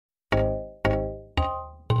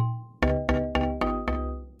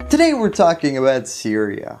Today we're talking about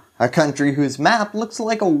Syria, a country whose map looks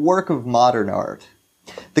like a work of modern art.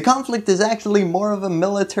 The conflict is actually more of a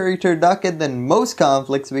military turducken than most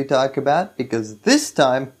conflicts we talk about because this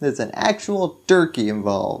time there's an actual turkey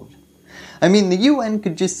involved. I mean, the UN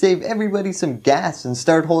could just save everybody some gas and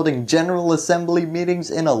start holding General Assembly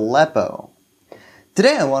meetings in Aleppo.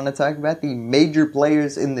 Today I want to talk about the major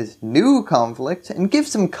players in this new conflict and give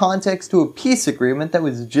some context to a peace agreement that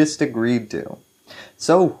was just agreed to.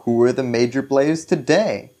 So who are the major players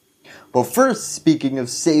today? Well, first, speaking of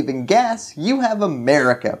saving gas, you have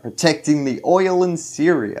America protecting the oil in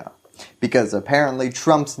Syria. Because apparently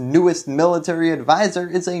Trump's newest military advisor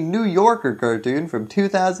is a New Yorker cartoon from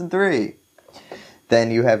 2003. Then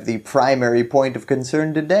you have the primary point of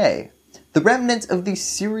concern today, the remnants of the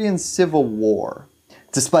Syrian civil war.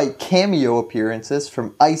 Despite cameo appearances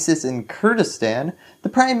from ISIS in Kurdistan, the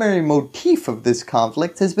primary motif of this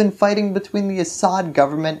conflict has been fighting between the Assad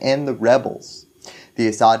government and the rebels. The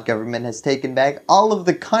Assad government has taken back all of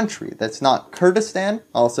the country that's not Kurdistan,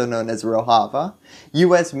 also known as Rojava,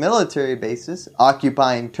 US military bases,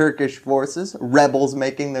 occupying Turkish forces, rebels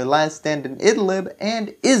making their last stand in Idlib,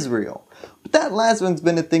 and Israel. But that last one's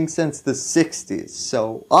been a thing since the 60s,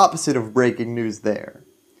 so opposite of breaking news there.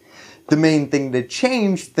 The main thing that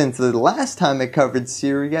changed since the last time I covered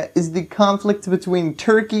Syria is the conflict between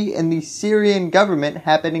Turkey and the Syrian government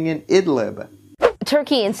happening in Idlib.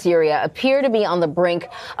 Turkey and Syria appear to be on the brink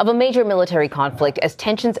of a major military conflict as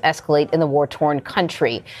tensions escalate in the war-torn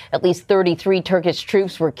country. At least 33 Turkish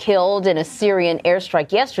troops were killed in a Syrian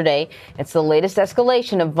airstrike yesterday. It's the latest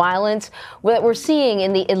escalation of violence that we're seeing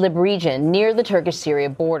in the Idlib region near the Turkish-Syria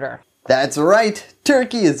border. That's right,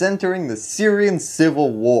 Turkey is entering the Syrian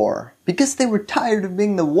civil war because they were tired of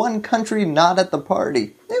being the one country not at the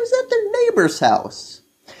party. It was at their neighbor's house.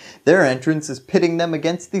 Their entrance is pitting them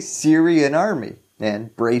against the Syrian army.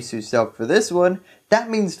 And brace yourself for this one, that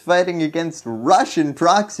means fighting against Russian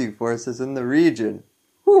proxy forces in the region.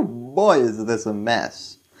 Whew, boy is this a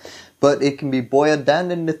mess. But it can be boiled down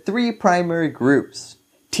into three primary groups: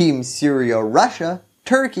 Team Syria-Russia,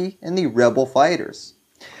 Turkey, and the rebel fighters.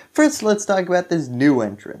 First, let's talk about this new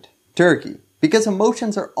entrant, Turkey, because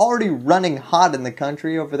emotions are already running hot in the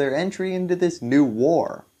country over their entry into this new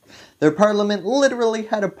war. Their parliament literally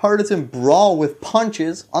had a partisan brawl with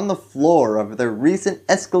punches on the floor over their recent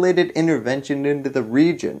escalated intervention into the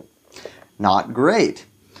region. Not great.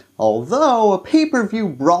 Although a pay-per-view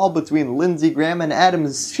brawl between Lindsey Graham and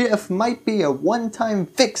Adam Schiff might be a one-time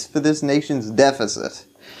fix for this nation's deficit.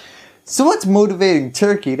 So what's motivating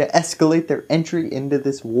Turkey to escalate their entry into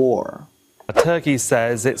this war? Turkey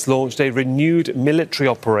says it's launched a renewed military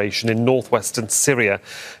operation in northwestern Syria.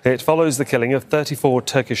 It follows the killing of 34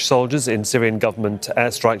 Turkish soldiers in Syrian government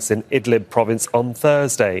airstrikes in Idlib province on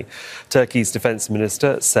Thursday. Turkey's defense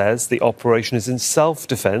minister says the operation is in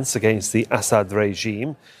self-defense against the Assad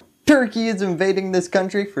regime. Turkey is invading this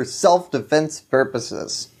country for self-defense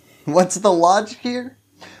purposes. What's the logic here?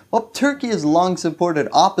 Well, Turkey has long supported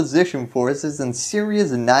opposition forces in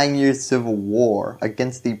Syria's 9-year civil war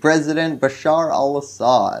against the president Bashar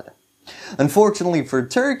al-Assad. Unfortunately for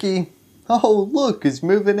Turkey, oh look who's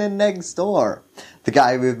moving in next door. The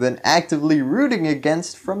guy we've been actively rooting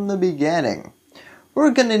against from the beginning.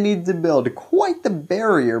 We're gonna need to build quite the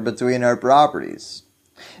barrier between our properties.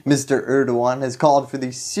 Mr. Erdogan has called for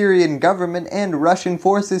the Syrian government and Russian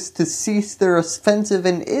forces to cease their offensive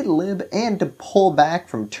in Idlib and to pull back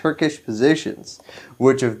from Turkish positions,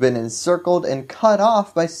 which have been encircled and cut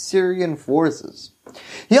off by Syrian forces.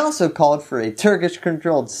 He also called for a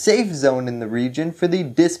Turkish-controlled safe zone in the region for the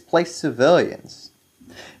displaced civilians.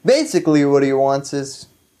 Basically what he wants is,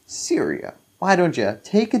 Syria, why don't you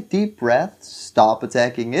take a deep breath, stop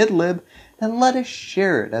attacking Idlib, and let us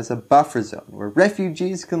share it as a buffer zone where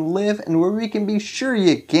refugees can live and where we can be sure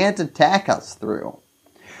you can't attack us through.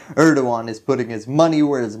 Erdogan is putting his money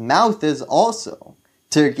where his mouth is also.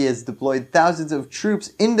 Turkey has deployed thousands of troops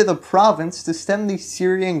into the province to stem the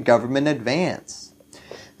Syrian government advance.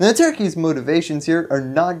 Now, Turkey's motivations here are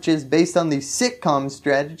not just based on the sitcom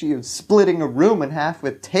strategy of splitting a room in half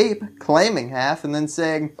with tape, claiming half, and then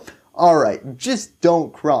saying, "Alright, just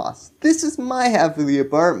don't cross. This is my half of the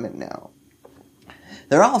apartment now."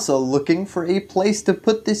 They're also looking for a place to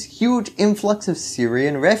put this huge influx of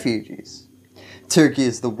Syrian refugees. Turkey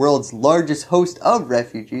is the world's largest host of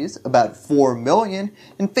refugees, about 4 million,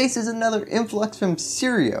 and faces another influx from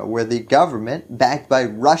Syria, where the government, backed by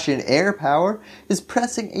Russian air power, is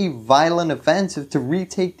pressing a violent offensive to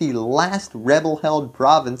retake the last rebel-held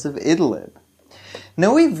province of Idlib.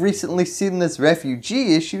 Now, we've recently seen this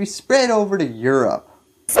refugee issue spread over to Europe.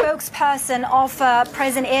 spokesperson of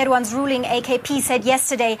President Erdogan's ruling AKP said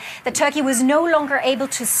yesterday that Turkey was no longer able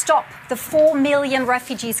to stop the 4 million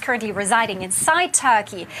refugees currently residing inside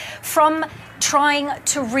Turkey from trying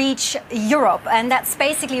to reach Europe. And that's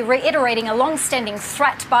basically reiterating a long-standing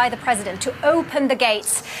threat by the president to open the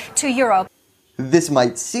gates to Europe. This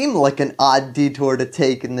might seem like an odd detour to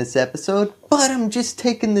take in this episode, but I'm just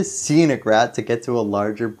taking this scenic route to get to a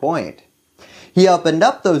larger point. He opened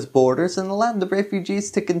up those borders and allowed the refugees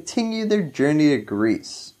to continue their journey to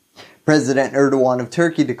Greece. President Erdogan of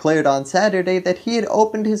Turkey declared on Saturday that he had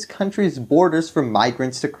opened his country's borders for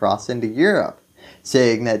migrants to cross into Europe,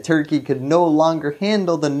 saying that Turkey could no longer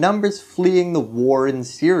handle the numbers fleeing the war in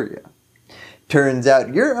Syria. Turns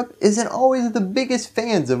out Europe isn't always the biggest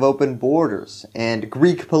fans of open borders, and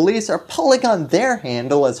Greek police are pulling on their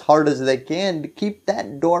handle as hard as they can to keep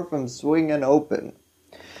that door from swinging open.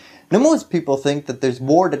 Now, most people think that there's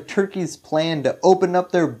more to Turkey's plan to open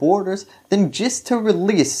up their borders than just to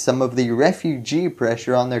release some of the refugee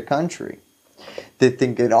pressure on their country. They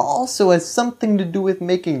think it also has something to do with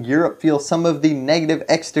making Europe feel some of the negative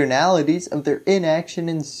externalities of their inaction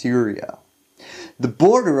in Syria. The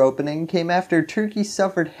border opening came after Turkey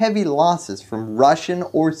suffered heavy losses from Russian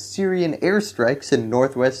or Syrian airstrikes in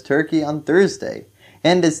northwest Turkey on Thursday,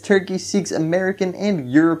 and as Turkey seeks American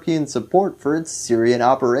and European support for its Syrian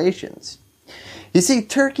operations. You see,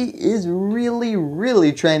 Turkey is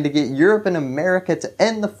really trying to get Europe and America to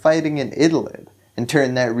end the fighting in Idlib and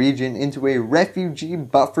turn that region into a refugee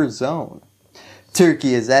buffer zone.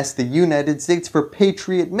 Turkey has asked the United States for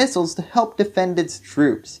Patriot missiles to help defend its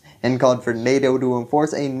troops, and called for NATO to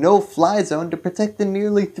enforce a no-fly zone to protect the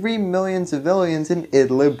nearly 3 million civilians in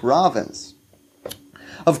Idlib province.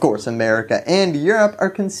 Of course, America and Europe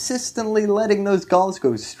are consistently letting those calls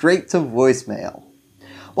go straight to voicemail.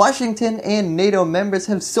 Washington and NATO members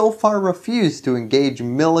have so far refused to engage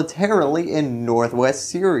militarily in northwest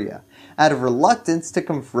Syria, out of reluctance to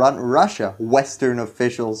confront Russia, Western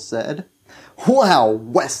officials said. Wow,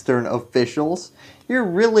 Western officials! You're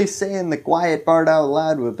really saying the quiet part out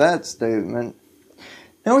loud with that statement.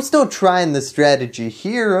 Now we're still trying the strategy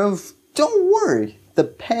here of, don't worry, the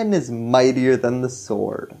pen is mightier than the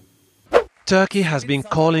sword. Turkey has been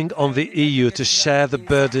calling on the EU to share the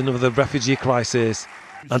burden of the refugee crisis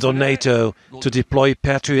and on NATO to deploy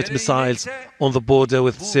Patriot missiles on the border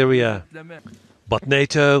with Syria. But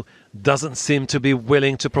NATO doesn't seem to be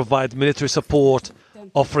willing to provide military support,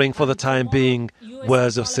 offering for the time being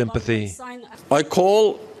words of sympathy. I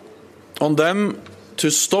call on them to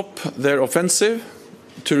stop their offensive,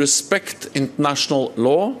 to respect international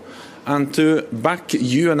law, and to back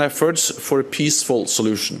UN efforts for a peaceful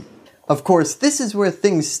solution. Of course, this is where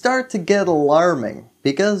things start to get alarming,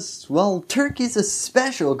 because, well, Turkey's a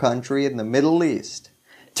special country in the Middle East.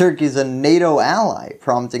 Turkey's a NATO ally,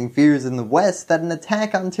 prompting fears in the West that an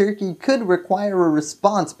attack on Turkey could require a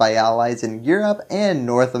response by allies in Europe and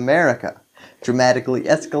North America, dramatically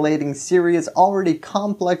escalating Syria's already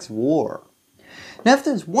complex war. Now, if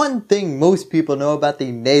there's one thing most people know about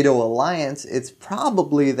the NATO alliance, it's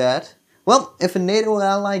probably that, well, if a NATO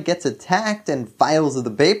ally gets attacked and files the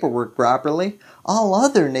paperwork properly, all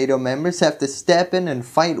other NATO members have to step in and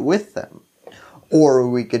fight with them. Or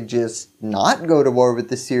we could just not go to war with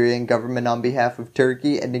the Syrian government on behalf of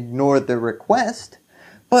Turkey and ignore their request.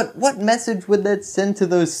 But what message would that send to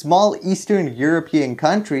those small Eastern European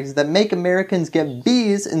countries that make Americans get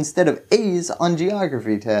B's instead of A's on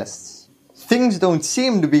geography tests? Things don't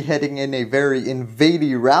seem to be heading in a very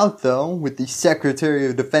invadey route though, with the Secretary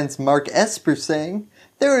of Defense Mark Esper saying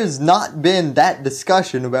there has not been that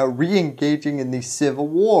discussion about re-engaging in the civil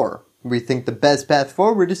war. We think the best path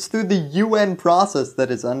forward is through the UN process that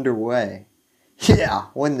is underway. Yeah,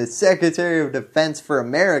 when the Secretary of Defense for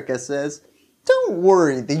America says, don't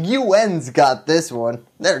worry, the UN's got this one.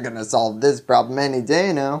 They're gonna solve this problem any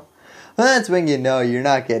day now. Well, that's when you know you're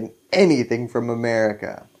not getting anything from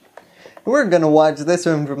America. We're gonna watch this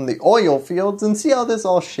one from the oil fields and see how this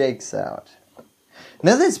all shakes out.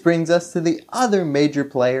 Now this brings us to the other major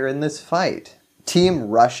player in this fight, Team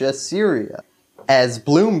Russia-Syria. As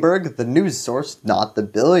Bloomberg, the news source, not the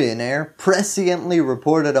billionaire, presciently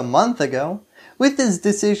reported a month ago, with his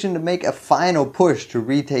decision to make a final push to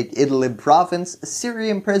retake Idlib province,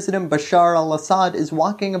 Syrian President Bashar al-Assad is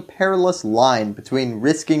walking a perilous line between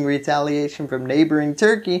risking retaliation from neighboring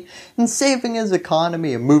Turkey and saving his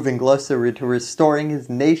economy and moving closer to restoring his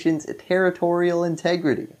nation's territorial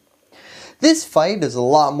integrity. This fight is a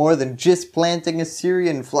lot more than just planting a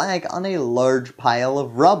Syrian flag on a large pile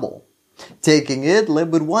of rubble. Taking Idlib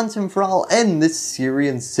would once and for all end this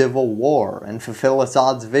Syrian civil war and fulfill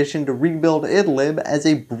Assad's vision to rebuild Idlib as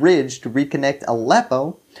a bridge to reconnect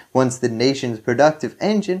Aleppo once the nation's productive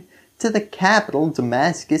engine, to the capital,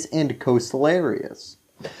 Damascus, and coastal areas.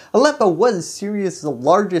 Aleppo was Syria's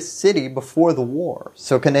largest city before the war,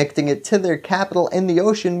 so connecting it to their capital and the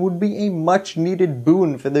ocean would be a much-needed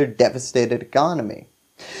boon for their devastated economy.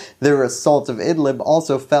 Their assault of Idlib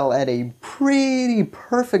also fell at a pretty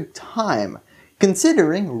perfect time,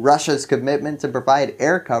 considering Russia's commitment to provide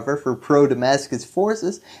air cover for pro-Damascus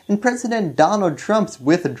forces and President Donald Trump's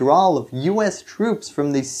withdrawal of US troops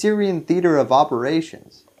from the Syrian theater of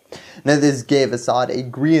operations. Now this gave Assad a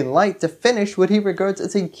green light to finish what he regards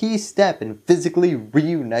as a key step in physically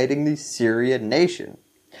reuniting the Syrian nation.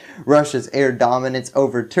 Russia's air dominance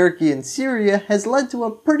over Turkey and Syria has led to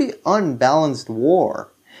a pretty unbalanced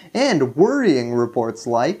war, and worrying reports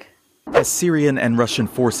like, as Syrian and Russian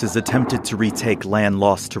forces attempted to retake land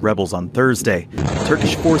lost to rebels on Thursday,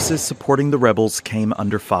 Turkish forces supporting the rebels came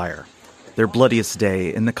under fire. Their bloodiest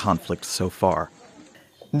day in the conflict so far.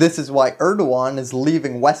 This is why Erdogan is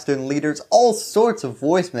leaving Western leaders all sorts of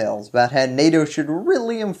voicemails about how NATO should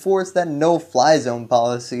really enforce that no-fly zone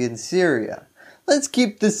policy in Syria. Let's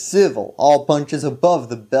keep this civil, all punches above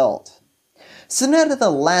the belt. So now to the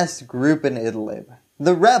last group in Idlib,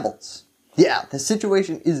 the rebels. Yeah, the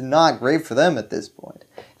situation is not great for them at this point,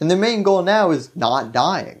 and their main goal now is not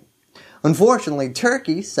dying. Unfortunately,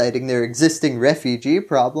 Turkey, citing their existing refugee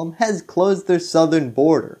problem, has closed their southern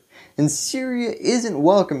border, and Syria isn't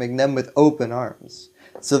welcoming them with open arms.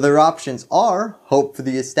 So their options are hope for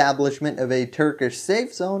the establishment of a Turkish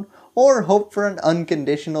safe zone, or hope for an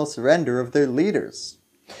unconditional surrender of their leaders.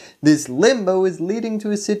 This limbo is leading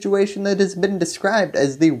to a situation that has been described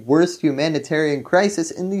as the worst humanitarian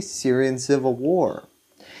crisis in the Syrian civil war.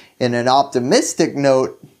 In an optimistic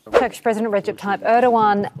note, Turkish President Recep Tayyip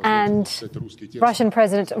Erdogan and Russian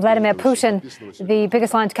President Vladimir Putin, the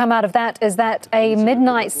biggest line to come out of that is that a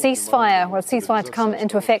midnight ceasefire, or a ceasefire to come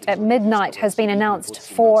into effect at midnight, has been announced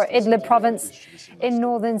for Idlib province in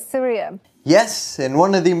northern Syria. Yes, in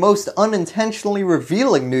one of the most unintentionally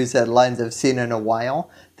revealing news headlines I've seen in a while,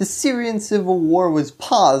 the Syrian civil war was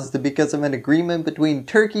paused because of an agreement between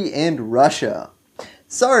Turkey and Russia.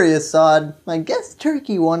 Sorry, Assad, I guess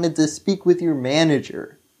Turkey wanted to speak with your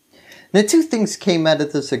manager. Now, two things came out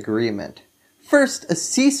of this agreement. First, a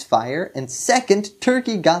ceasefire, and second,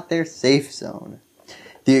 Turkey got their safe zone.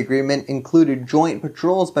 The agreement included joint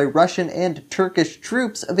patrols by Russian and Turkish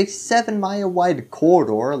troops of a 7-mile-wide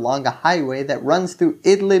corridor along a highway that runs through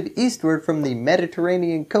Idlib eastward from the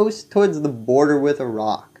Mediterranean coast towards the border with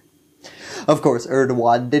Iraq. Of course,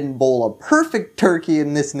 Erdogan didn't bowl a perfect turkey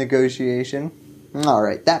in this negotiation.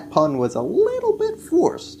 Alright, that pun was a little bit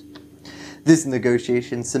forced. This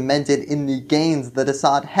negotiation cemented in the gains that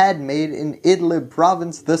Assad had made in Idlib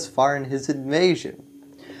province thus far in his invasion.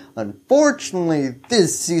 Unfortunately,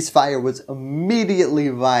 this ceasefire was immediately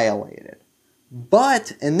violated.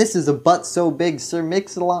 But, and this is a but so big Sir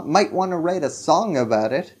Mix-a-Lot might want to write a song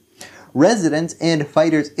about it, residents and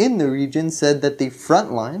fighters in the region said that the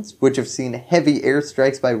front lines, which have seen heavy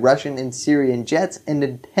airstrikes by Russian and Syrian jets and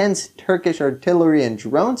intense Turkish artillery and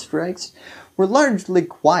drone strikes, were largely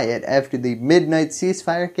quiet after the midnight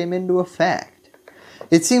ceasefire came into effect.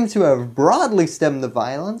 It seems to have broadly stemmed the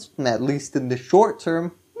violence, at least in the short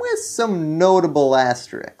term, with some notable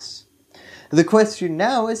asterisks. The question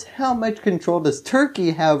now is how much control does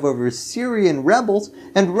Turkey have over Syrian rebels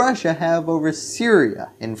and Russia have over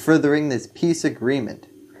Syria in furthering this peace agreement?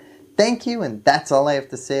 Thank you, and that's all I have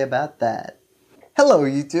to say about that. Hello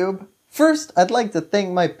YouTube! First, I'd like to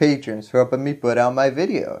thank my patrons for helping me put out my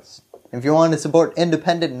videos. If you want to support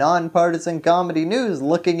independent, non-partisan comedy news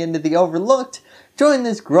looking into the overlooked, join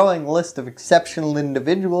this growing list of exceptional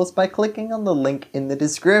individuals by clicking on the link in the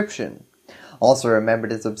description. Also remember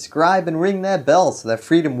to subscribe and ring that bell so that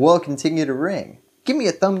freedom will continue to ring. Give me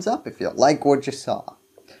a thumbs up if you like what you saw.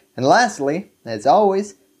 And lastly, as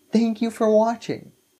always, thank you for watching.